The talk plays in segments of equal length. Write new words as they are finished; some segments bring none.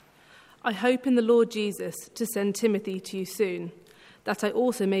I hope in the Lord Jesus to send Timothy to you soon, that I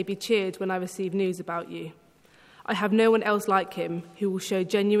also may be cheered when I receive news about you. I have no one else like him who will show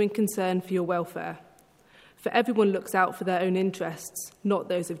genuine concern for your welfare. For everyone looks out for their own interests, not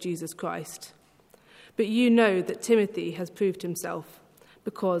those of Jesus Christ. But you know that Timothy has proved himself,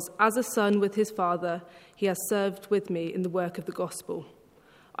 because as a son with his father, he has served with me in the work of the gospel.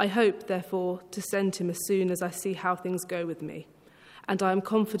 I hope, therefore, to send him as soon as I see how things go with me, and I am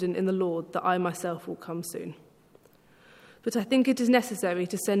confident in the Lord that I myself will come soon. But I think it is necessary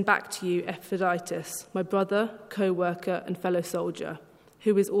to send back to you Epaphroditus, my brother, co-worker, and fellow soldier,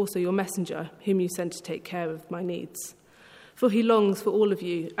 who is also your messenger, whom you sent to take care of my needs. For he longs for all of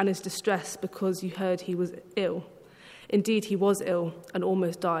you and is distressed because you heard he was ill. Indeed, he was ill and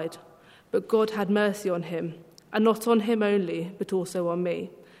almost died, but God had mercy on him, and not on him only, but also on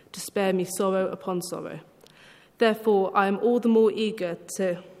me, to spare me sorrow upon sorrow. Therefore, I am all the more eager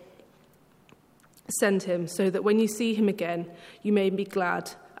to send him, so that when you see him again, you may be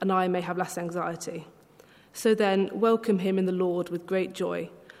glad, and I may have less anxiety. So then, welcome him in the Lord with great joy,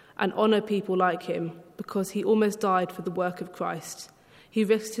 and honour people like him, because he almost died for the work of Christ. He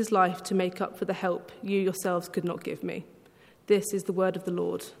risked his life to make up for the help you yourselves could not give me. This is the word of the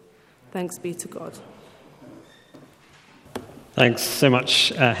Lord. Thanks be to God. Thanks so much,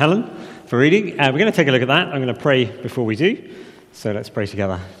 Helen, for reading. We're going to take a look at that. I'm going to pray before we do. So let's pray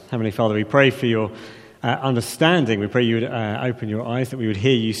together. Heavenly Father, we pray for your understanding. We pray you would open your eyes, that we would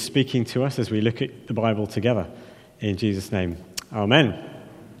hear you speaking to us as we look at the Bible together. In Jesus' name, amen.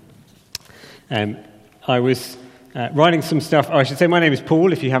 I was writing some stuff. I should say my name is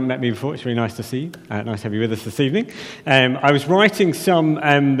Paul, if you haven't met me before. It's really nice to see you. Nice to have you with us this evening. I was writing some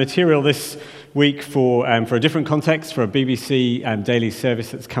material this week for a different context, for a BBC daily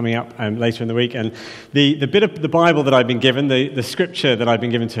service that's coming up later in the week. And the bit of the Bible that I've been given, the scripture that I've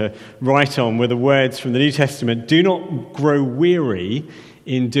been given to write on, were the words from the New Testament: do not grow weary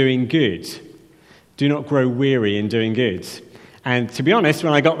in doing good. Do not grow weary in doing good. And to be honest,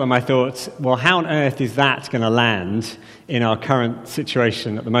 when I got them, I thought, well, how on earth is that going to land in our current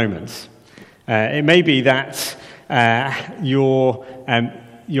situation at the moment? It may be that you're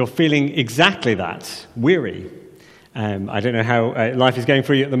feeling exactly that, weary. I don't know how life is going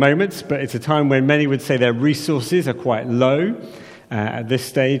for you at the moment, but it's a time when many would say their resources are quite low at this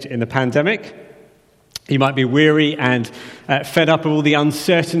stage in the pandemic. You might be weary and fed up of all the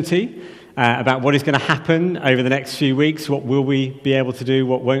uncertainty about what is going to happen over the next few weeks. What will we be able to do?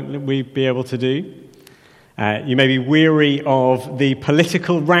 What won't we be able to do? You may be weary of the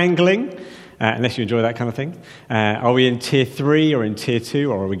political wrangling, unless you enjoy that kind of thing. Are we in tier 3 or in tier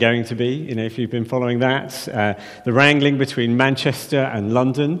 2, or are we going to be? If you've been following that. The wrangling between Manchester and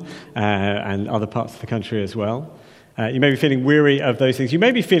London and other parts of the country as well. You may be feeling weary of those things. You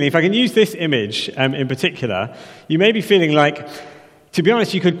may be feeling, if I can use this image in particular, you may be feeling like, to be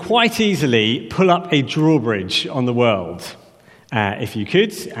honest, you could quite easily pull up a drawbridge on the world if you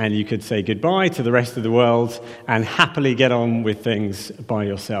could, and you could say goodbye to the rest of the world and happily get on with things by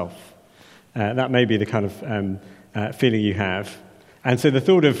yourself. That may be the kind of feeling you have. And so the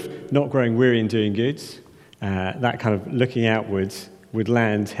thought of not growing weary in doing good, that kind of looking outwards, would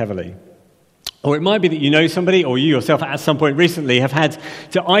land heavily. Or it might be that you know somebody, or you yourself at some point recently have had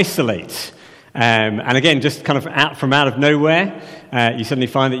to isolate. And again, just kind of out of nowhere, you suddenly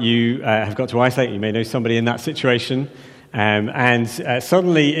find that you have got to isolate. You may know somebody in that situation. And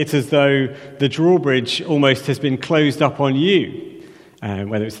suddenly it's as though the drawbridge almost has been closed up on you.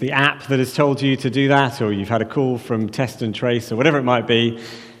 Whether it's the app that has told you to do that, or you've had a call from Test and Trace, or whatever it might be,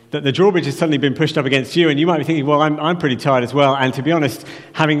 that the drawbridge has suddenly been pushed up against you, and you might be thinking, well, I'm pretty tired as well. And to be honest,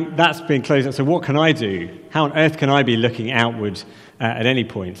 having that's been closed up, so what can I do? How on earth can I be looking outward at any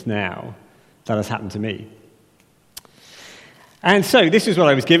point now? That has happened to me. And so this is what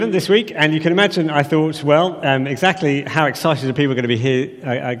I was given this week, and you can imagine I thought, well, exactly how excited are people going to be here?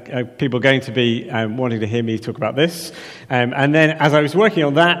 Are people going to be wanting to hear me talk about this? And then as I was working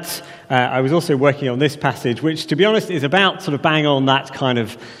on that, I was also working on this passage, which, to be honest, is about sort of bang on that kind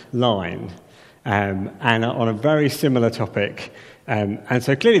of line, and on a very similar topic. And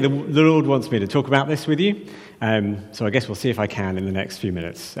so clearly the Lord wants me to talk about this with you. So I guess we'll see if I can in the next few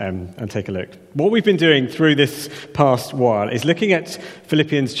minutes and take a look. What we've been doing through this past while is looking at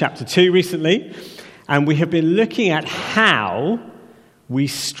Philippians chapter 2 recently, and we have been looking at how we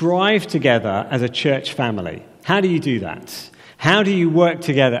strive together as a church family. How do you do that? How do you work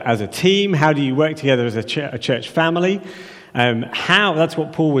together as a team? How do you work together as a church family? That's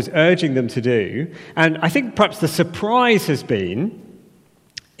what Paul was urging them to do. And I think perhaps the surprise has been,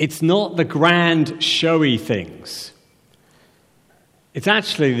 it's not the grand, showy things. It's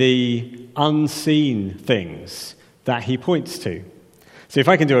actually the unseen things that he points to. So if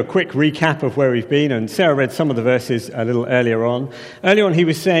I can do a quick recap of where we've been, and Sarah read some of the verses a little earlier on. Earlier on he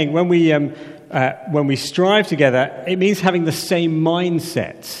was saying when we strive together, it means having the same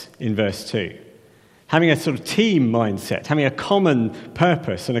mindset in verse 2. Having a sort of team mindset, having a common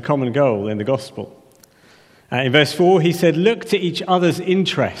purpose and a common goal in the gospel. In verse 4 he said, look to each other's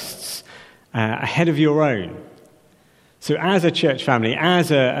interests ahead of your own. So as a church family,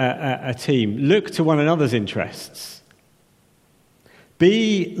 as a team, look to one another's interests.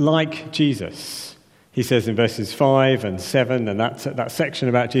 Be like Jesus, he says in verses 5 and 7, and that section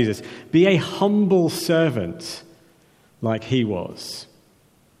about Jesus. Be a humble servant like he was.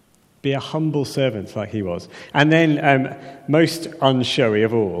 Be a humble servant like he was. And then, most unshowy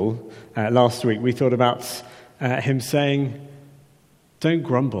of all, last week we thought about him saying, don't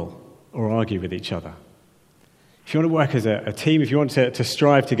grumble or argue with each other. If you want to work as a team, if you want to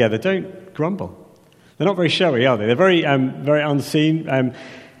strive together, don't grumble. They're not very showy, are they? They're very unseen.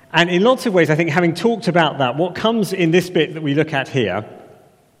 And in lots of ways, I think, having talked about that, what comes in this bit that we look at here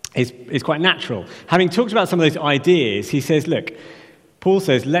is quite natural. Having talked about some of those ideas, he says, look, Paul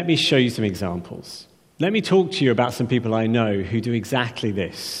says, let me show you some examples. Let me talk to you about some people I know who do exactly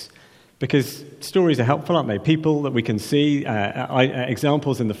this. Because stories are helpful, aren't they? People that we can see,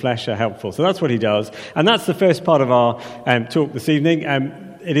 examples in the flesh are helpful. So that's what he does. And that's the first part of our talk this evening.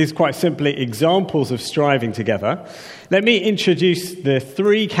 It is quite simply examples of striving together. Let me introduce the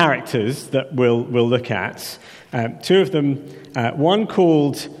three characters that we'll look at. Two of them, one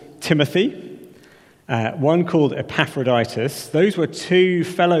called Timothy, one called Epaphroditus. Those were two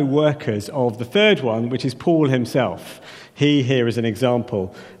fellow workers of the third one, which is Paul himself. He here is an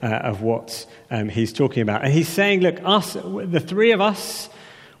example of what he's talking about. And he's saying, look, us, the three of us,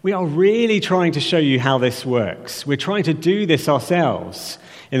 we are really trying to show you how this works. We're trying to do this ourselves.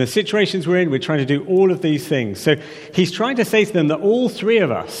 In the situations we're in, we're trying to do all of these things. So he's trying to say to them that all three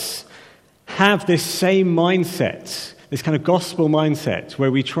of us have this same mindset, this kind of gospel mindset,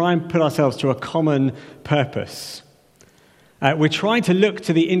 where we try and put ourselves to a common purpose. We're trying to look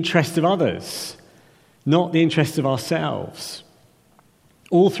to the interests of others, not the interests of ourselves.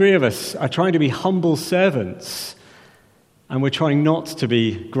 All three of us are trying to be humble servants, and we're trying not to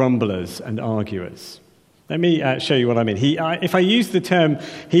be grumblers and arguers. Let me show you what I mean. If I use the term,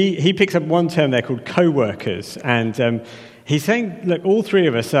 he picks up one term there called co-workers, and he's saying, look, all three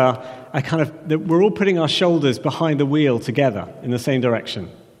of us are we're all putting our shoulders behind the wheel together in the same direction.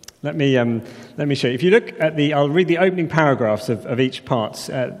 Let me show you. If you look at I'll read the opening paragraphs of each part,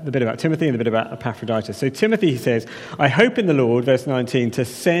 the bit about Timothy and the bit about Epaphroditus. So Timothy, he says, I hope in the Lord, verse 19, to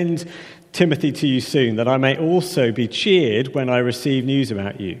send Timothy to you soon, that I may also be cheered when I receive news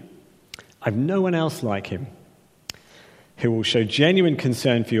about you. I've no one else like him who will show genuine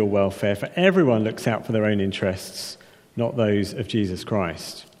concern for your welfare, for everyone looks out for their own interests, not those of Jesus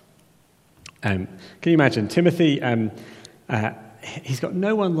Christ. Can you imagine? Timothy, he's got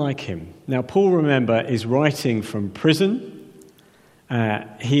no one like him. Now, Paul, remember, is writing from prison.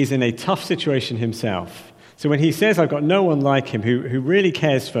 He's in a tough situation himself. So when he says, I've got no one like him who really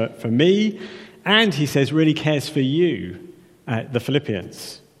cares for me, and he says really cares for you, the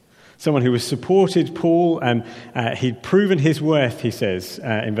Philippians. Someone who has supported Paul, he'd proven his worth, he says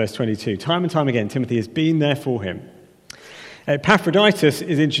in verse 22. Time and time again, Timothy has been there for him. Epaphroditus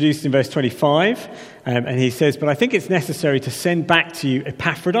is introduced in verse 25, and he says, but I think it's necessary to send back to you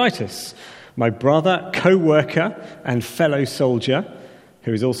Epaphroditus, my brother, co-worker, and fellow soldier,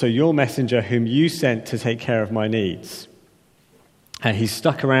 who is also your messenger, whom you sent to take care of my needs. He's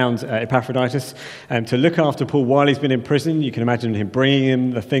stuck around Epaphroditus to look after Paul while he's been in prison. You can imagine him bringing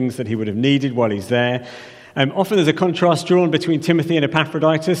him the things that he would have needed while he's there. Often there's a contrast drawn between Timothy and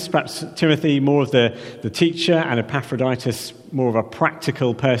Epaphroditus, perhaps Timothy more of the teacher and Epaphroditus more of a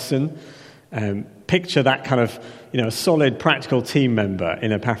practical person. Picture that kind of, a solid practical team member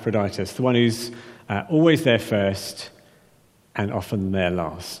in Epaphroditus, the one who's always there first and often there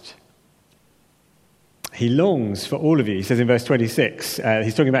last. He longs for all of you. He says in verse 26,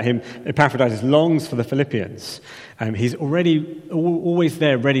 he's talking about him, Epaphroditus longs for the Philippians. He's always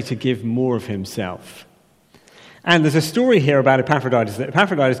there ready to give more of himself. And there's a story here about Epaphroditus, that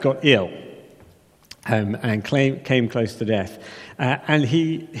Epaphroditus got ill and came close to death. And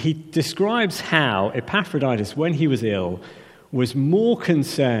he describes how Epaphroditus, when he was ill, was more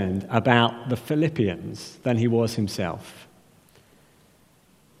concerned about the Philippians than he was himself.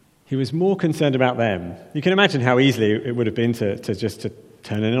 He was more concerned about them. You can imagine how easily it would have been to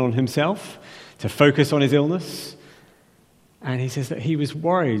turn in on himself, to focus on his illness. And he says that he was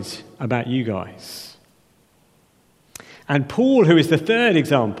worried about you guys. And Paul, who is the third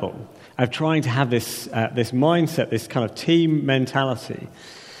example of trying to have this mindset, this kind of team mentality,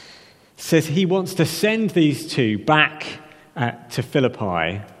 says he wants to send these two back to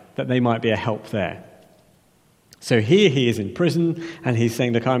Philippi that they might be a help there. So here he is in prison, and he's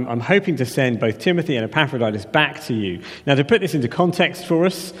saying, look, I'm hoping to send both Timothy and Epaphroditus back to you. Now, to put this into context for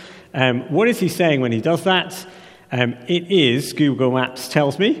us, what is he saying when he does that? It is, Google Maps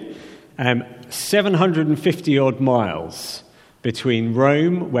tells me, 750-odd miles between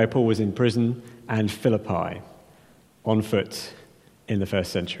Rome, where Paul was in prison, and Philippi, on foot in the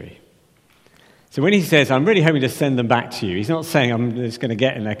first century. So when he says, I'm really hoping to send them back to you, he's not saying I'm just going to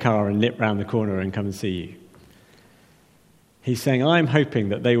get in their car and nip round the corner and come and see you. He's saying, I'm hoping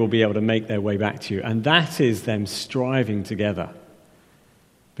that they will be able to make their way back to you. And that is them striving together,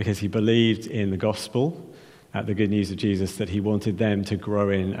 because he believed in the gospel, the good news of Jesus, that he wanted them to grow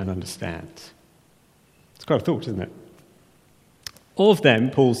in and understand. It's quite a thought, isn't it? Of them,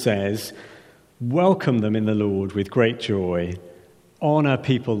 Paul says, welcome them in the Lord with great joy. Honor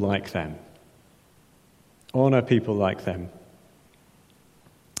people like them. Honor people like them.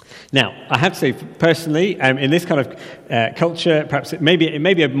 Now, I have to say, personally, in this kind of culture, perhaps it may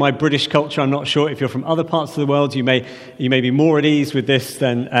be my British culture. I'm not sure. If you're from other parts of the world, you may be more at ease with this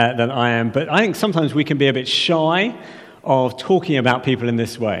than I am. But I think sometimes we can be a bit shy of talking about people in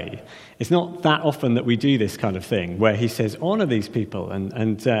this way. It's not that often that we do this kind of thing, where he says, "Honor these people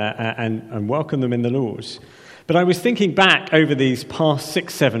and welcome them in the Lord." But I was thinking back over these past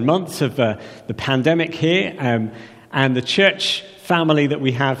 6-7 months of the pandemic here, and the church family that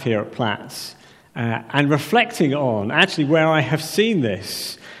we have here at Platts, and reflecting on actually where I have seen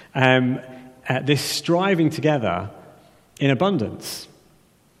this striving together in abundance.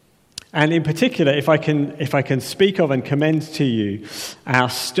 And in particular, if I can speak of and commend to you our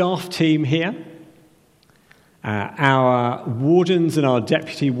staff team here, our wardens and our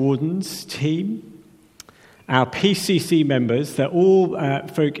deputy wardens team, our PCC members, they're all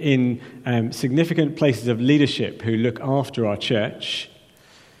folk in significant places of leadership who look after our church.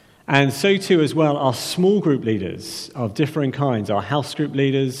 And so too as well our small group leaders of differing kinds, our house group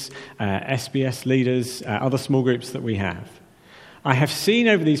leaders, SBS leaders, other small groups that we have. I have seen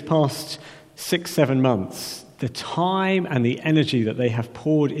over these past 6-7 months the time and the energy that they have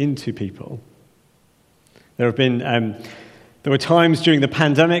poured into people. There were times during the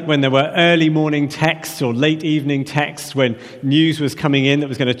pandemic when there were early morning texts or late evening texts when news was coming in that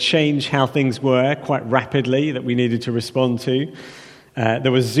was going to change how things were quite rapidly that we needed to respond to.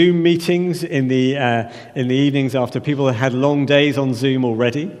 There were Zoom meetings in the evenings after people had long days on Zoom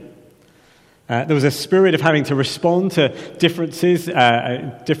already. There was a spirit of having to respond to differences,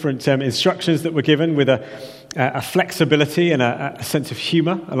 different instructions that were given with a flexibility and a sense of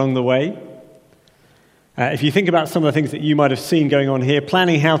humour along the way. If you think about some of the things that you might have seen going on here,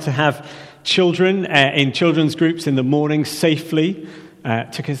 planning how to have children in children's groups in the morning safely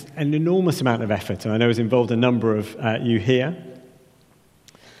took an enormous amount of effort, and I know has involved a number of you here.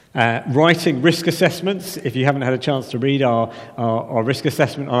 Writing risk assessments. If you haven't had a chance to read our risk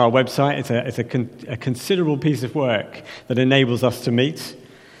assessment on our website, it's a considerable piece of work that enables us to meet.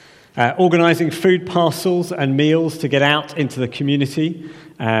 Organising food parcels and meals to get out into the community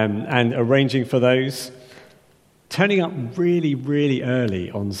and arranging for those. Turning up really, really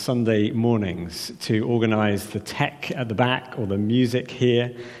early on Sunday mornings to organise the tech at the back or the music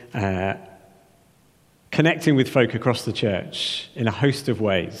here. Connecting with folk across the church in a host of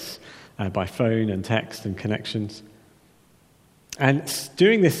ways, by phone and text and connections. And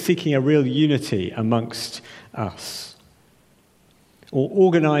doing this seeking a real unity amongst us. Or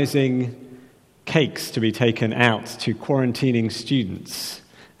organising cakes to be taken out to quarantining students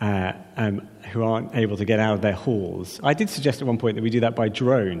who aren't able to get out of their halls. I did suggest at one point that we do that by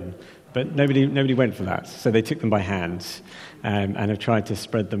drone, but nobody went for that. So they took them by hand and have tried to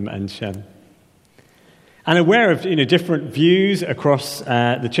spread them and share them. And aware of different views across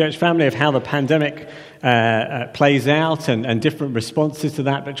the church family of how the pandemic plays out and different responses to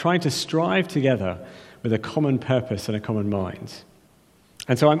that, but trying to strive together with a common purpose and a common mind.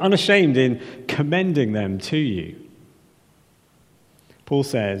 And so I'm unashamed in commending them to you. Paul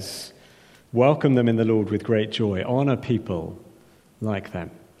says, welcome them in the Lord with great joy. Honor people like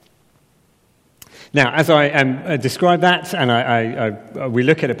them. Now, as I describe that, and we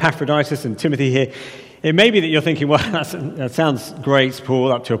look at Epaphroditus and Timothy here, it may be that you're thinking, well, that sounds great,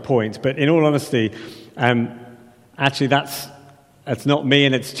 Paul, up to a point, but in all honesty, actually that's not me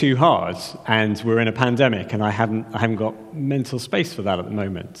and it's too hard, and we're in a pandemic, and I haven't got mental space for that at the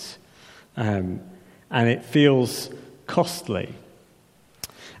moment. And it feels costly.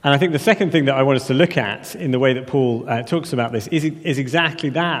 And I think the second thing that I want us to look at in the way that Paul talks about this is exactly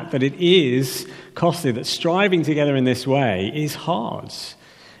that it is costly, that striving together in this way is hard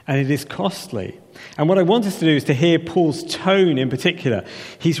and it is costly. And what I want us to do is to hear Paul's tone in particular.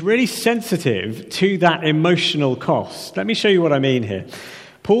 He's really sensitive to that emotional cost. Let me show you what I mean here.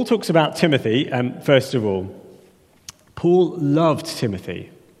 Paul talks about Timothy, first of all. Paul loved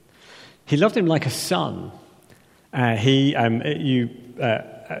Timothy. He loved him like a son.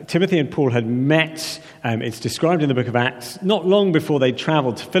 Timothy and Paul had met, it's described in the book of Acts, not long before they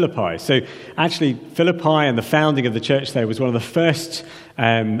travelled to Philippi. So actually, Philippi and the founding of the church there was one of the first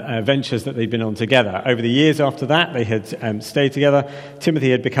ventures that they'd been on together. Over the years after that, they had stayed together.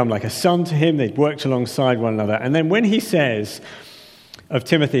 Timothy had become like a son to him. They'd worked alongside one another. And then when he says of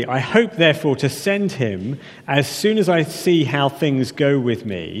Timothy, "I hope therefore to send him as soon as I see how things go with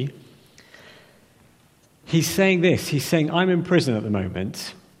me," he's saying this. He's saying, I'm in prison at the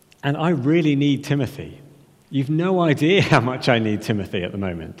moment, and I really need Timothy. You've no idea how much I need Timothy at the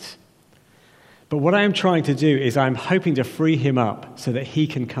moment. But what I am trying to do is I'm hoping to free him up so that he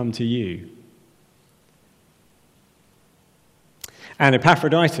can come to you. And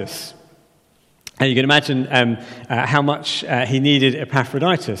Epaphroditus. And you can imagine how much he needed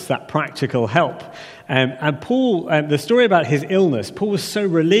Epaphroditus, that practical help. And Paul, the story about his illness, Paul was so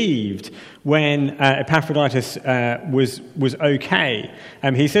relieved when Epaphroditus was okay.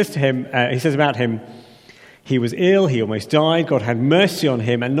 He says about him, he was ill, he almost died, God had mercy on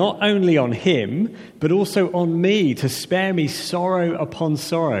him, and not only on him, but also on me, to spare me sorrow upon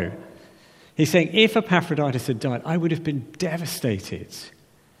sorrow. He's saying, if Epaphroditus had died, I would have been devastated.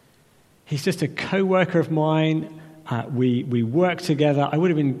 He's just a co-worker of mine. We work together. I would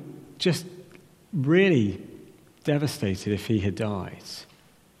have been just really devastated if he had died.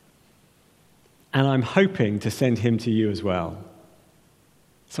 And I'm hoping to send him to you as well.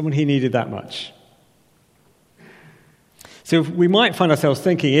 Someone he needed that much. So we might find ourselves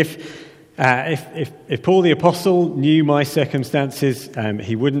thinking, if Paul the Apostle knew my circumstances,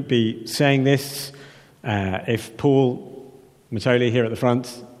 he wouldn't be saying this. If Paul Matoli here at the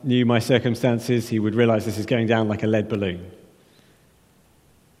front knew my circumstances, he would realize this is going down like a lead balloon.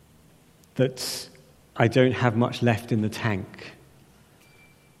 That I don't have much left in the tank.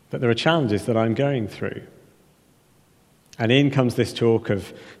 That there are challenges that I'm going through. And in comes this talk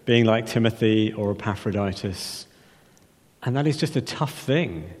of being like Timothy or Epaphroditus. And that is just a tough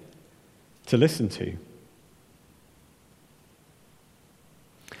thing to listen to.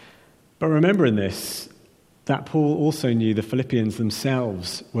 But remember in this, that Paul also knew the Philippians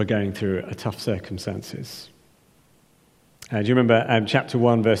themselves were going through a tough circumstances. Do you remember chapter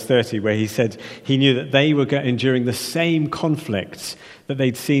 1, verse 30, where he said he knew that they were enduring the same conflicts that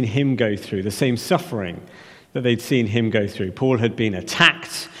they'd seen him go through, the same suffering that they'd seen him go through. Paul had been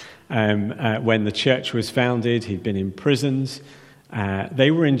attacked when the church was founded. He'd been imprisoned. They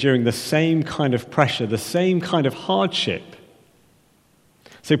were enduring the same kind of pressure, the same kind of hardship.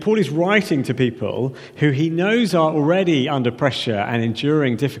 So Paul is writing to people who he knows are already under pressure and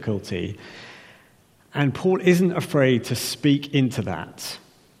enduring difficulty, and Paul isn't afraid to speak into that.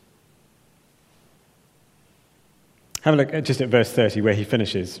 Have a look just at verse 30 where he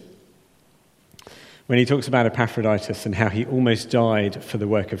finishes, when he talks about Epaphroditus and how he almost died for the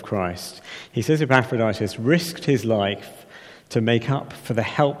work of Christ. He says Epaphroditus risked his life to make up for the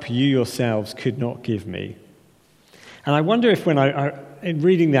help you yourselves could not give me. And I wonder if in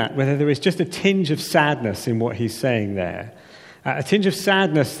reading that, whether there is just a tinge of sadness in what he's saying there. A tinge of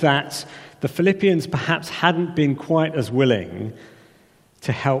sadness that the Philippians perhaps hadn't been quite as willing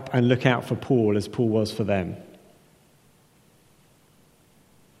to help and look out for Paul as Paul was for them.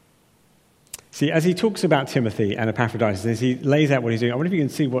 See, as he talks about Timothy and Epaphroditus, as he lays out what he's doing, I wonder if you can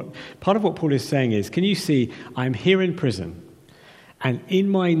see what part of what Paul is saying is, can you see, I'm here in prison, and in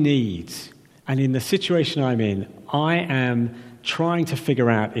my needs, and in the situation I'm in, I am trying to figure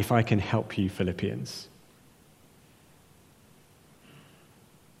out if I can help you, Philippians.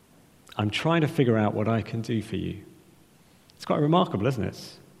 I'm trying to figure out what I can do for you. It's quite remarkable, isn't it,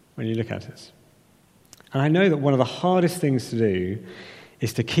 when you look at it? And I know that one of the hardest things to do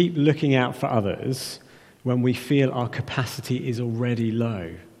is to keep looking out for others when we feel our capacity is already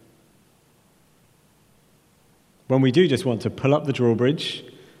low. When we do just want to pull up the drawbridge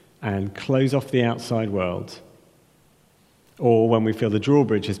and close off the outside world, or when we feel the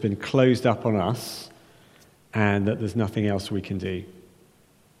drawbridge has been closed up on us and that there's nothing else we can do.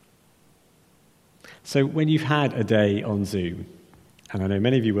 So when you've had a day on Zoom, and I know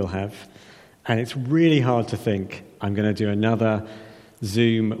many of you will have, and it's really hard to think, I'm going to do another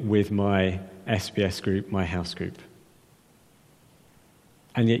Zoom with my SBS group, my house group.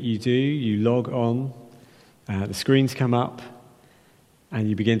 And yet you log on, the screens come up, and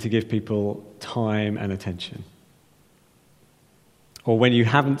you begin to give people time and attention. Or when you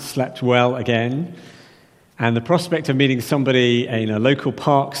haven't slept well again, and the prospect of meeting somebody in a local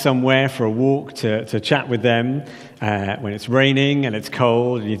park somewhere for a walk to chat with them when it's raining and it's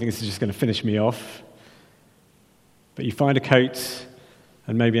cold and you think this is just going to finish me off. But you find a coat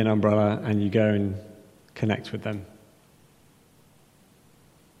and maybe an umbrella and you go and connect with them.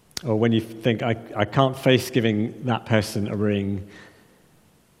 Or when you think, I can't face giving that person a ring,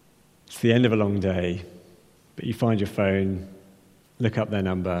 it's the end of a long day, but you find your phone, look up their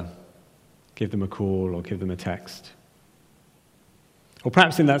number, give them a call or give them a text. Or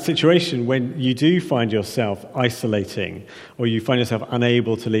perhaps in that situation when you do find yourself isolating or you find yourself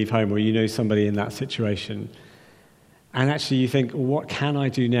unable to leave home or you know somebody in that situation and actually you think, well, what can I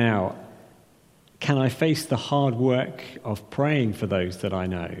do now? Can I face the hard work of praying for those that I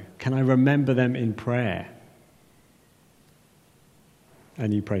know? Can I remember them in prayer?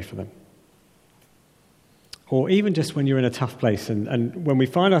 And you pray for them. Or even just when you're in a tough place, and when we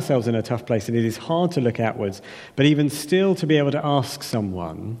find ourselves in a tough place and it is hard to look outwards, but even still to be able to ask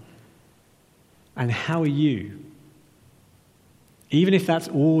someone, and how are you? Even if that's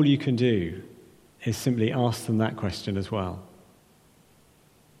all you can do, is simply ask them that question as well.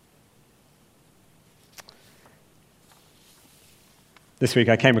 This week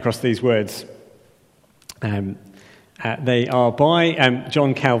I came across these words. They are by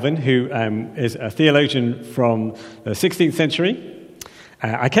John Calvin, who is a theologian from the 16th century.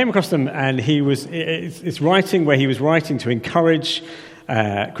 I came across them, and it's writing where he was writing to encourage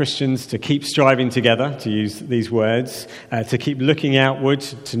Christians to keep striving together, to use these words, to keep looking outward,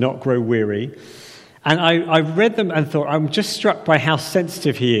 to not grow weary. And I read them and thought, I'm just struck by how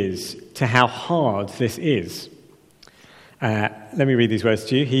sensitive he is to how hard this is. Let me read these words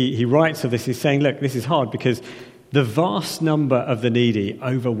to you. He writes of this, he's saying, look, this is hard because the vast number of the needy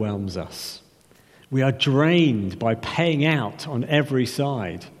overwhelms us. We are drained by paying out on every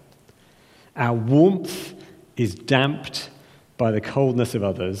side. Our warmth is damped by the coldness of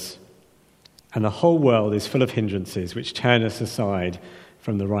others, and the whole world is full of hindrances which turn us aside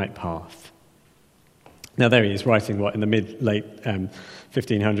from the right path. Now there he is writing, in the mid-late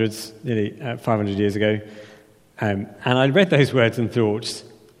 1500s, nearly 500 years ago. And I read those words and thought,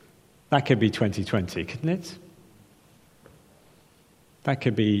 that could be 2020, couldn't it? That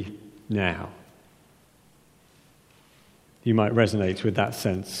could be now. You might resonate with that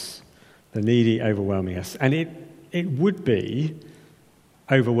sense, the needy overwhelming us. And it would be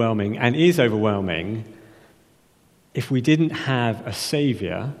overwhelming and is overwhelming if we didn't have a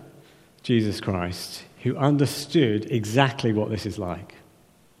Saviour, Jesus Christ, who understood exactly what this is like.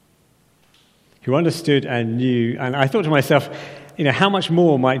 Who understood and knew. And I thought to myself, how much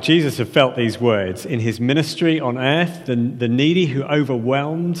more might Jesus have felt these words in his ministry on earth, the needy who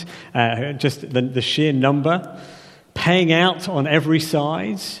overwhelmed, just the sheer number, paying out on every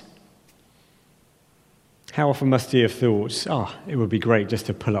side. How often must he have thought, it would be great just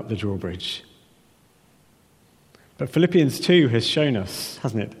to pull up the drawbridge. But Philippians 2 has shown us,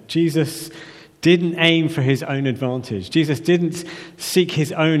 hasn't it? Jesus didn't aim for his own advantage. Jesus didn't seek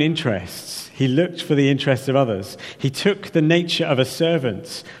his own interests. He looked for the interests of others. He took the nature of a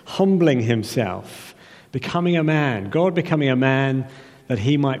servant, humbling himself, becoming a man, God becoming a man, that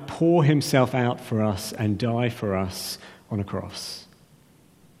he might pour himself out for us and die for us on a cross.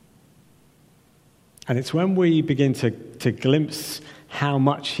 And it's when we begin to glimpse how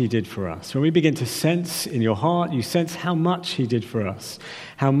much he did for us, when we begin to sense in your heart, you sense how much he did for us,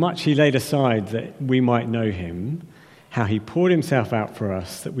 how much he laid aside that we might know him, how he poured himself out for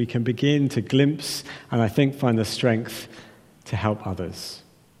us, that we can begin to glimpse and I think find the strength to help others.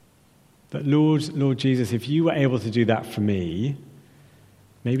 That Lord Jesus, if you were able to do that for me,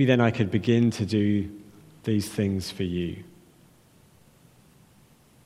 maybe then I could begin to do these things for you.